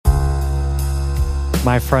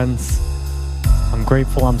my friends. I'm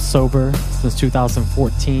grateful I'm sober since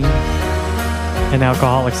 2014 in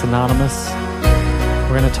Alcoholics Anonymous.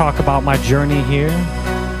 We're going to talk about my journey here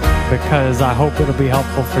because I hope it'll be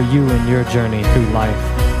helpful for you in your journey through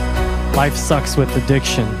life. Life sucks with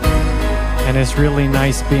addiction, and it's really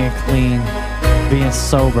nice being clean, being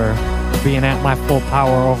sober, being at my full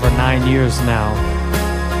power over 9 years now.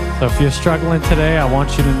 So if you're struggling today, I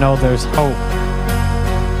want you to know there's hope.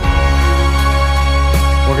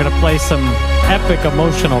 We're going to play some epic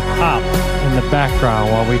emotional pop in the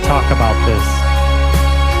background while we talk about this.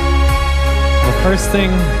 The first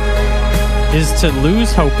thing is to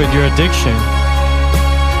lose hope in your addiction.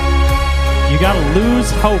 You got to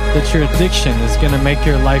lose hope that your addiction is going to make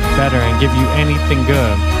your life better and give you anything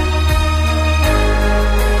good.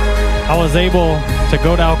 I was able to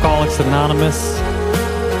go to Alcoholics Anonymous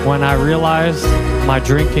when I realized my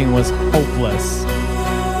drinking was hopeless,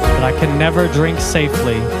 that I can never drink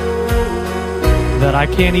safely, that I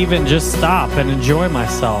can't even just stop and enjoy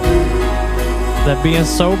myself, that being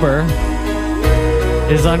sober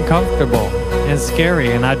is uncomfortable and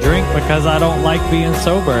scary, and I drink because I don't like being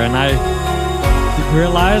sober. And I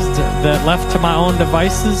realized that left to my own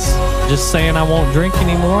devices, just saying I won't drink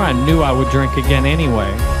anymore, I knew I would drink again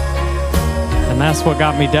anyway. And that's what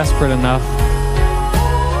got me desperate enough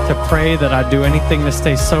to pray that I'd do anything to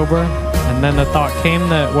stay sober. And then the thought came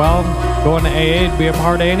that, well, going to AA would be a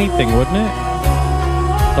part of anything, wouldn't it?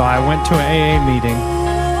 So I went to an AA meeting.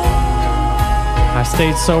 I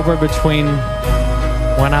stayed sober between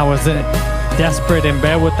when I was desperate in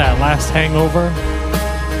bed with that last hangover,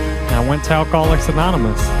 and I went to Alcoholics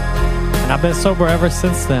Anonymous. And I've been sober ever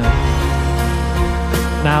since then.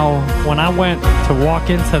 Now, when I went to walk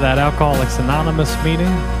into that Alcoholics Anonymous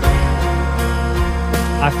meeting,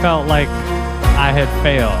 I felt like I had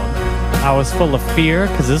failed. I was full of fear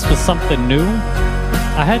because this was something new.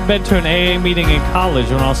 I had been to an AA meeting in college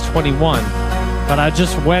when I was 21, but I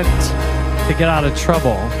just went to get out of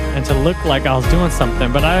trouble and to look like I was doing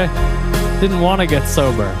something, but I didn't want to get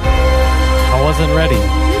sober. I wasn't ready.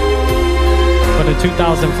 But in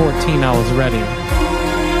 2014, I was ready.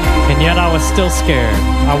 And yet I was still scared.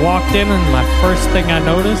 I walked in and my first thing I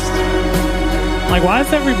noticed, like, why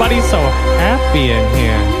is everybody so happy in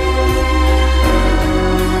here?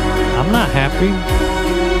 I'm not happy.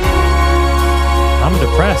 I'm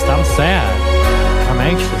depressed. I'm sad. I'm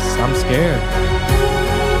anxious. I'm scared.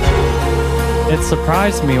 It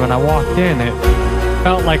surprised me when I walked in. It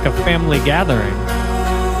felt like a family gathering.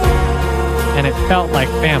 And it felt like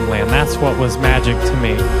family, and that's what was magic to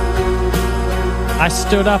me. I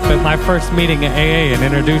stood up at my first meeting at AA and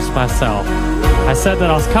introduced myself. I said that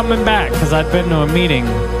I was coming back because I'd been to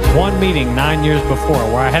one meeting 9 years before,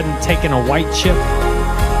 where I hadn't taken a white chip,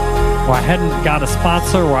 where I hadn't got a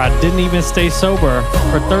sponsor, where I didn't even stay sober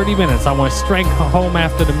for 30 minutes. I went straight home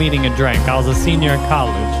after the meeting and drank. I was a senior in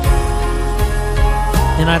college.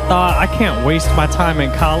 And I thought, I can't waste my time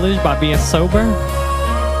in college by being sober.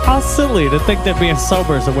 How silly to think that being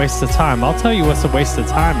sober is a waste of time. I'll tell you what's a waste of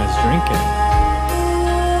time is drinking.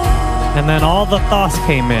 And then all the thoughts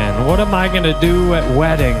came in. What am I going to do at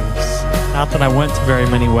weddings? Not that I went to very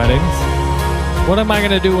many weddings. What am I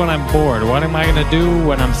going to do when I'm bored? What am I going to do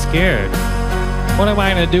when I'm scared? What am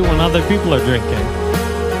I going to do when other people are drinking?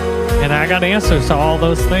 And I got answers to all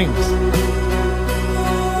those things.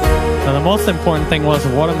 Now, the most important thing was,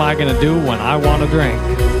 what am I going to do when I want to drink?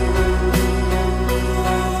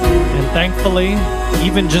 And thankfully,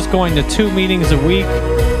 even just going to 2 meetings a week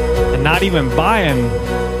and not even buying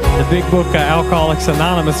the big book of Alcoholics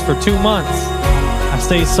Anonymous for 2 months, I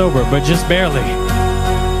stayed sober, but just barely.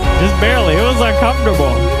 Just barely. It was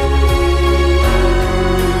uncomfortable.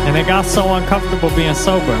 And it got so uncomfortable being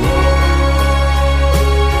sober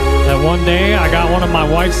that one day I got one of my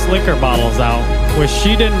wife's liquor bottles out, which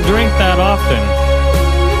she didn't drink that often.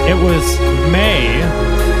 It was May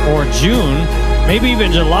or June, maybe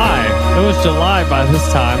even July. It was July by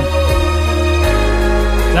this time.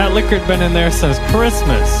 That liquor had been in there since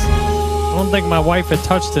Christmas. I don't think my wife had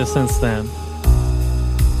touched it since then.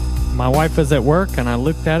 My wife was at work and I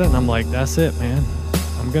looked at it and I'm like, that's it, man.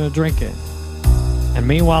 I'm going to drink it. And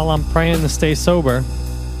meanwhile, I'm praying to stay sober.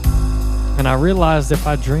 And I realized if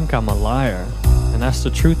I drink, I'm a liar. And that's the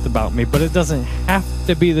truth about me. But it doesn't have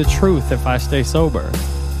to be the truth if I stay sober.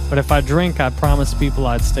 But if I drink, I promised people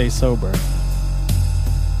I'd stay sober.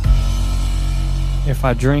 If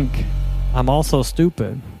I drink, I'm also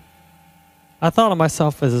stupid. I thought of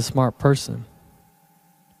myself as a smart person.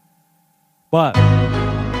 But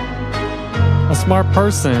a smart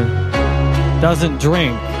person doesn't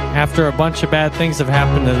drink after a bunch of bad things have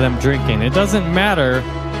happened to them drinking. It doesn't matter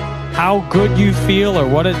how good you feel or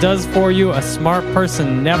what it does for you, a smart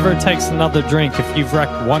person never takes another drink if you've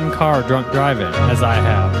wrecked one car drunk driving, as I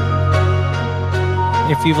have.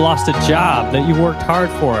 If you've lost a job that you worked hard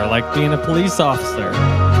for, like being a police officer.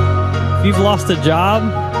 If you've lost a job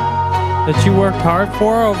that you worked hard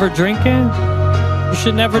for over drinking, you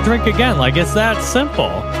should never drink again. Like, it's that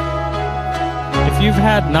simple. If you've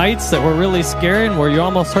had nights that were really scary and where you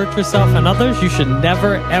almost hurt yourself and others, you should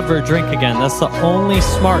never, ever drink again. That's the only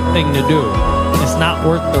smart thing to do. It's not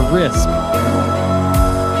worth the risk.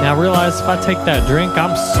 Now, I realize if I take that drink,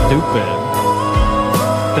 I'm stupid.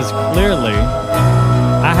 Because clearly,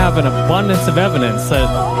 I have an abundance of evidence that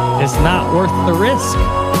it's not worth the risk.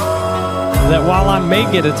 That while I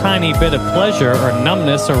may get a tiny bit of pleasure or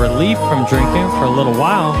numbness or relief from drinking for a little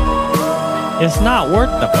while, it's not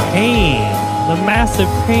worth the pain, the massive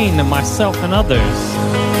pain to myself and others.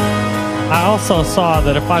 I also saw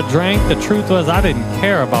that if I drank, the truth was I didn't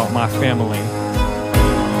care about my family.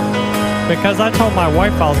 Because I told my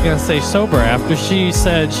wife I was going to stay sober after she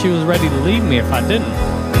said she was ready to leave me if I didn't.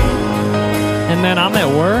 And then I'm at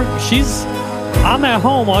work. I'm at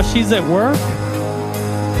home while she's at work.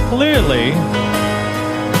 Clearly,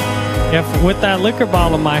 if with that liquor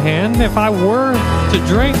bottle in my hand, if I were to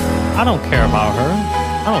drink, I don't care about her.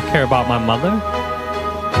 I don't care about my mother.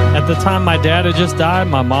 At the time my dad had just died,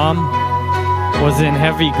 my mom was in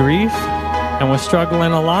heavy grief and was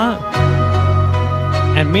struggling a lot.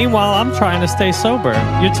 And meanwhile, I'm trying to stay sober.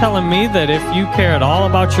 You're telling me that if you care at all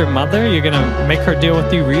about your mother, you're going to make her deal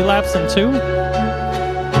with you relapsing too?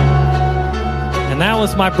 And that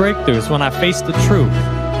was my breakthroughs when I faced the truth.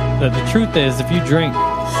 That the truth is, if you drink,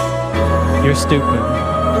 you're stupid,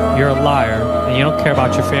 you're a liar, and you don't care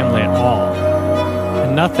about your family at all.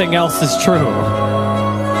 And nothing else is true.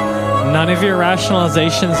 None of your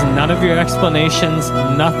rationalizations, none of your explanations,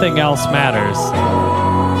 nothing else matters.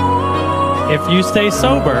 If you stay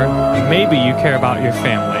sober, maybe you care about your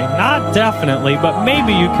family. Not definitely, but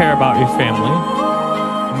maybe you care about your family.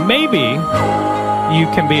 Maybe you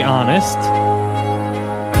can be honest.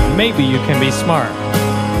 Maybe you can be smart.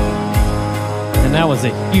 And that was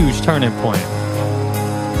a huge turning point.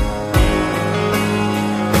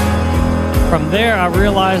 From there, I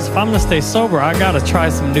realized if I'm going to stay sober, I got to try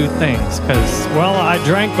some new things. Because, well, I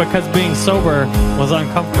drank because being sober was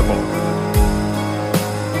uncomfortable.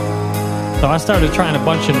 So I started trying a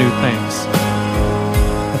bunch of new things.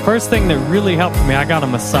 The first thing that really helped me, I got a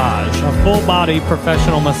massage. A full-body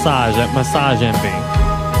professional massage at Massage Envy.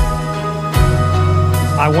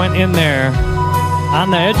 I went in there on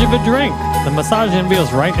the edge of a drink. The Massage Envy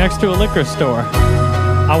was right next to a liquor store.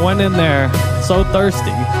 I went in there so thirsty.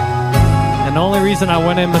 And the only reason I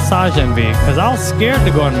went in Massage Envy, because I was scared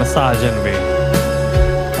to go in Massage Envy.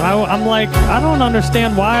 I'm like, I don't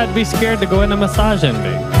understand why I'd be scared to go into Massage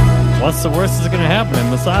Envy. What's the worst that's going to happen in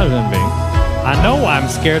Massage Envy? I know why I'm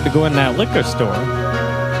scared to go in that liquor store.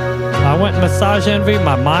 I went in Massage Envy,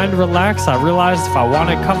 my mind relaxed. I realized if I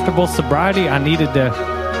wanted comfortable sobriety, I needed to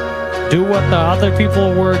do what the other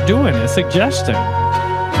people were doing and suggesting.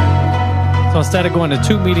 So instead of going to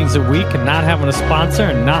 2 meetings a week and not having a sponsor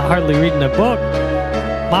and not hardly reading a book,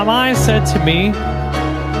 my mind said to me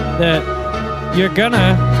that you're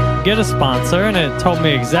gonna get a sponsor, and it told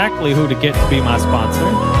me exactly who to get to be my sponsor.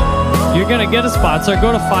 You're gonna get a sponsor,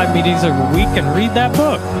 go to 5 meetings a week and read that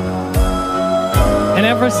book. And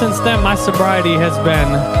ever since then, my sobriety has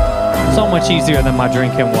been so much easier than my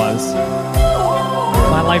drinking was.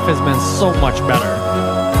 My life has been so much better.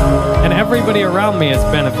 And everybody around me has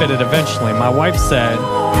benefited eventually. My wife said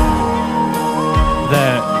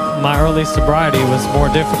that my early sobriety was more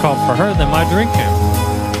difficult for her than my drinking.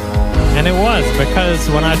 And it was, because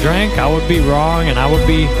when I drank, I would be wrong and I would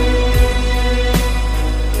be...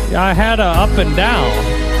 I had a up and down.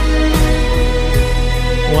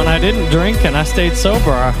 When I didn't drink and I stayed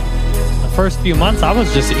sober, the first few months I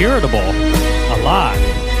was just irritable a lot.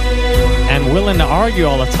 And willing to argue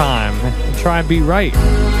all the time and try and be right.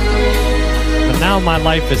 But now my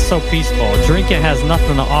life is so peaceful. Drinking has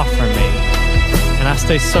nothing to offer me. And I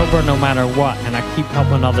stay sober no matter what. And I keep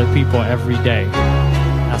helping other people every day.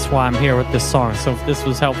 That's why I'm here with this song. So if this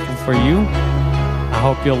was helpful for you, I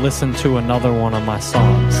hope you'll listen to another one of my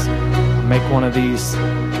songs. Make one of these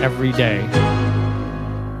every day.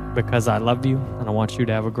 Because I love you and I want you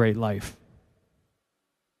to have a great life.